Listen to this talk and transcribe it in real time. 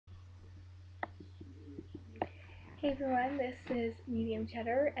Hey everyone, this is Medium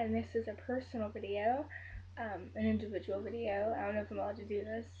Cheddar, and this is a personal video, an individual video. I don't know if I'm allowed to do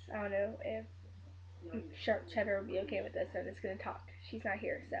this. I don't know if Sharp Cheddar will be okay with this. I'm just gonna talk. She's not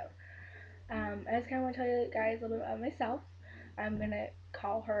here, so I just kind of want to tell you guys a little bit about myself. I'm gonna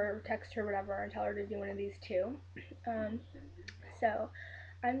call her, text her, whatever, and tell her to do one of these two. Um, so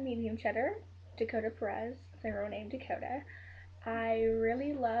I'm Medium Cheddar, Dakota Perez, my real name Dakota. I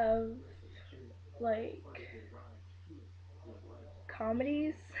really love like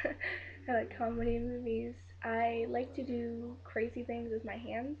comedies. I like comedy movies. I like to do crazy things with my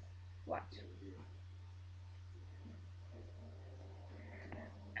hands. Watch.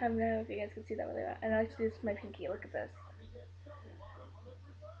 I don't know if you guys can see that really well. And I like to do this with my pinky. Look at this.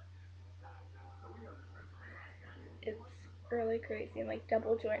 It's really crazy and like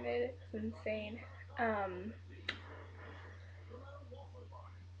double jointed. It's insane. Um,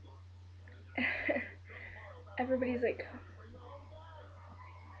 everybody's like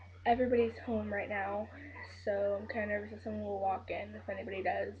everybody's home right now, so I'm kind of nervous if someone will walk in. If anybody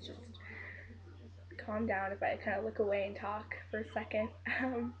does, just calm down. If I kind of look away and talk for a second.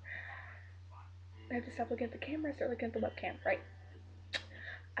 I have to stop looking at the camera, start looking at the webcam. Right.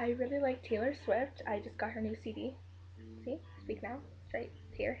 I really like Taylor Swift. I just got her new CD. See? Speak Now. It's right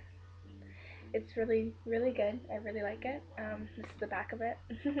here. It's really, really good. I really like it. This is the back of it.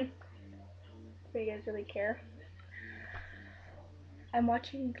 If you guys really care. I'm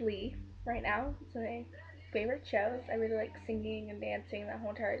watching Glee right now. It's one of my favorite shows. I really like singing and dancing, that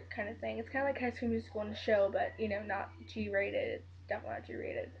whole entire kind of thing. It's kind of like High School Musical in a show, but, not G-rated. It's definitely not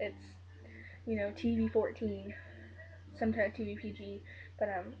G-rated. It's, TV 14, sometimes TV PG, but,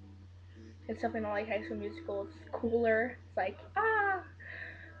 it's something like High School Musical. It's cooler. It's like, ah,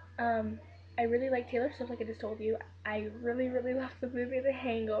 Um, I really like Taylor Swift, like I just told you. I really, really love the movie The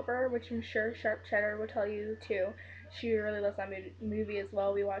Hangover, which I'm sure Sharp Cheddar will tell you too. She really loves that movie as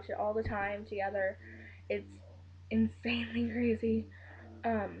well. We watch it all the time together. It's insanely crazy.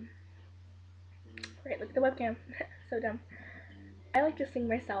 Um, right, look at the webcam. So dumb. I like to sing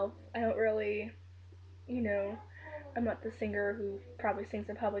myself. I don't really, you know, I'm not the singer who probably sings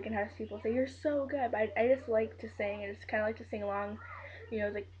in public and has people say, "You're so good." But I just like to sing. I just kind of like to sing along,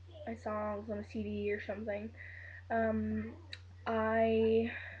 like my songs on a CD or something. Um,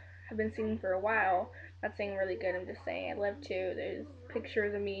 I have been singing for a while. Not singing really good, I'm just saying I love to. There's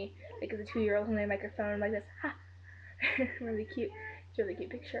pictures of me, like as a 2-year-old holding a microphone like this. Ha! Really cute. It's a really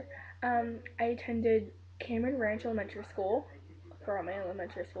cute picture. I attended Cameron Ranch Elementary School for all my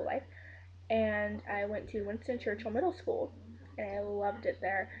elementary school life, and I went to Winston Churchill Middle School, and I loved it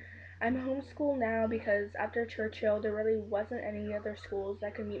there. I'm homeschooled now because after Churchill, there really wasn't any other schools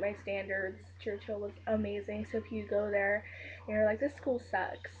that could meet my standards. Churchill was amazing, so if you go there and you're like, this school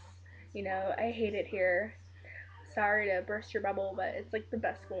sucks, I hate it here. Sorry to burst your bubble, but it's like the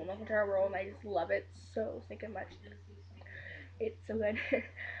best school in the entire world, and I just love it so stinking much. It's so good.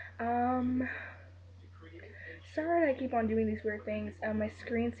 um, Sorry I keep on doing these weird things. My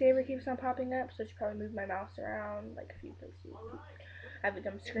screensaver keeps on popping up, so I should probably move my mouse around like a few places. I have a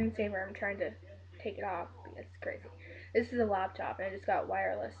dumb screensaver. I'm trying to take it off because it's crazy. This is a laptop and I just got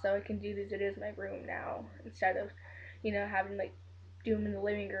wireless, so I can do these videos in my room now instead of, having like do them in the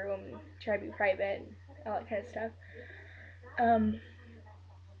living room and try to be private and all that kind of stuff. Um,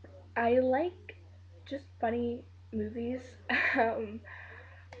 I like just funny movies. um,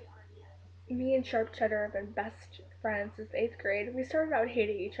 Me and Sharp Cheddar have been best friends since 8th grade. We started out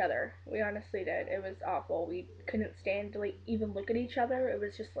hating each other. We honestly did. It was awful. We couldn't stand to like even look at each other. It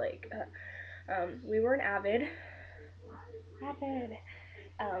was just like, we were an avid,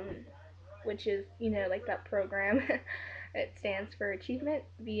 um, which is like that program. It stands for achievement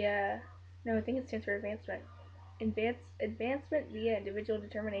via. No, I think it stands for advancement. Advancement via individual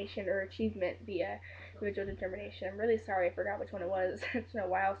determination or achievement via individual determination. I'm really sorry I forgot which one it was. It's been a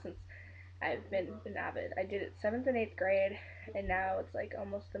while since I've been avid. I did it 7th and 8th grade, and now it's like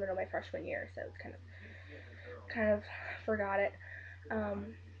almost the middle of my freshman year, so it's kind of forgot it.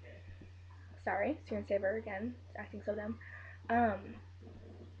 Um, Sorry, screensaver again, it's acting so dumb. Um,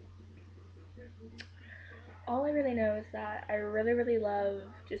 all I really know is that I really really love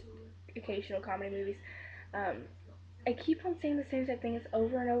just occasional comedy movies. Um, I keep on saying the same exact thing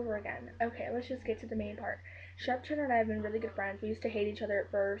over and over again. Okay, let's just get to the main part. Sharpshooter and I have been really good friends. We used to hate each other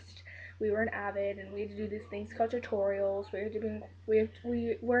at first. We were an avid, and we had to do these things called tutorials.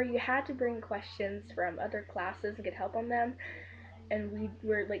 Where you had to bring questions from other classes and get help on them. And we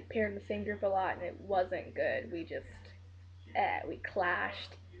were like paired in the same group a lot, and it wasn't good. We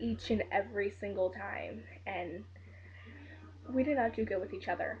clashed each and every single time, and we did not do good with each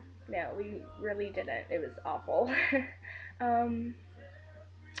other. No, we really didn't. It was awful. um,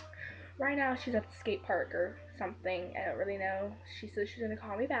 right now she's at the skate park or something. I don't really know. She says she's gonna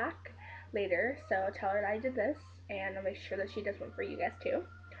call me back later, so I'll tell her that I did this, and I'll make sure that she does one for you guys too.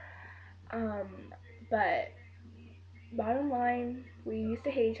 But bottom line, we used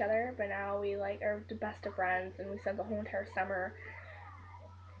to hate each other, but now we like are the best of friends, and we spent the whole entire summer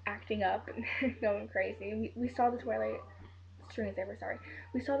acting up and going crazy. We saw the Twilight screensaver, sorry.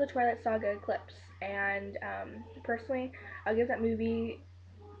 We saw the Twilight Saga eclipse, and personally, I'll give that movie,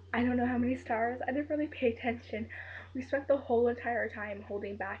 I don't know how many stars. I didn't really pay attention. We spent the whole entire time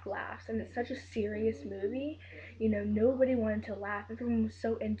holding back laughs, and it's such a serious movie. You know, nobody wanted to laugh. Everyone was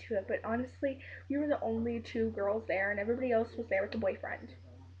so into it, but honestly, we were the only two girls there, and everybody else was there with a boyfriend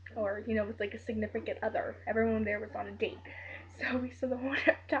or with like a significant other. Everyone there was on a date. So we spent the whole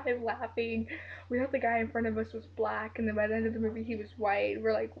time laughing. We thought the guy in front of us was black, and then by the end of the movie he was white.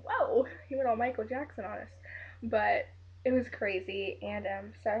 We're like, whoa, he went all Michael Jackson on us. But it was crazy, and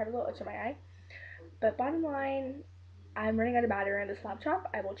sorry I have a little itch in my eye. But bottom line, I'm running out of battery on this laptop.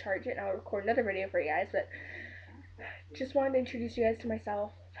 I will charge it and I'll record another video for you guys. But just wanted to introduce you guys to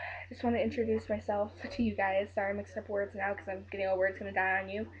myself. Just want to introduce myself to you guys. Sorry, I'm mixing up words now because I'm getting a word's gonna die on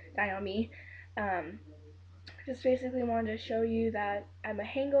you, die on me. Um, just basically wanted to show you that I'm a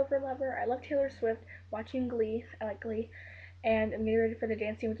hangover lover. I love Taylor Swift, watching Glee. I like Glee, and I'm getting ready for the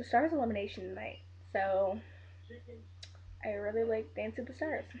Dancing with the Stars elimination tonight. So I really like Dancing with the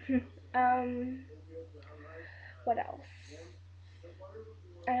Stars. um, what else?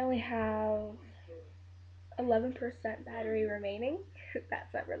 I only have 11% battery remaining.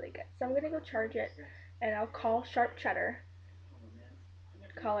 That's not really good. So I'm gonna go charge it, and I'll call Sharp Cheddar,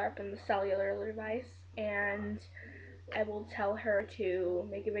 call her up in the cellular device, and I will tell her to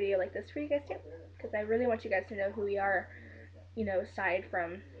make a video like this for you guys too, because I really want you guys to know who we are, aside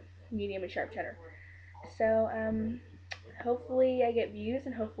from medium and sharp cheddar. So, hopefully I get views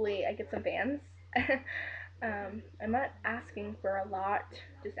and hopefully I get some fans. I'm not asking for a lot,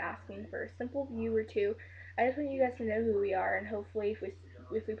 just asking for a simple view or two. I just want you guys to know who we are, and hopefully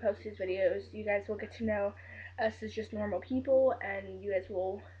if we post these videos, you guys will get to know us as just normal people, and you guys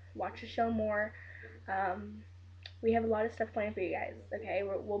will watch the show more. Um, we have a lot of stuff planned for you guys. Okay,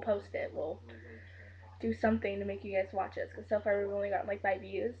 we'll post it. We'll do something to make you guys watch us. Cause so far we've only got like 5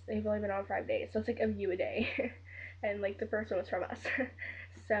 views. And we've only been on 5 days, so it's like a view a day, and like the first one was from us.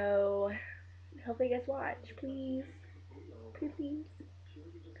 So hopefully you guys watch, please, please, please.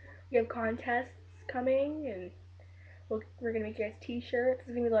 We have contests coming, and we're gonna make you guys T-shirts. It's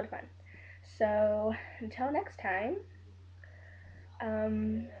gonna be a lot of fun. So until next time,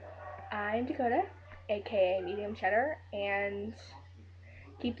 um, I'm Dakota, aka Medium Cheddar, and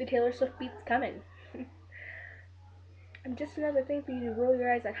keep the Taylor Swift beats coming. I'm just another thing for you to roll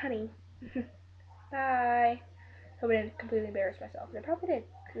your eyes at, honey. Bye. Hope I didn't completely embarrass myself. And I probably did,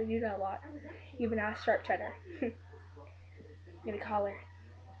 because I do that a lot. Even asked Sharp Cheddar. I'm gonna call her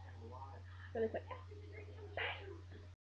really quick.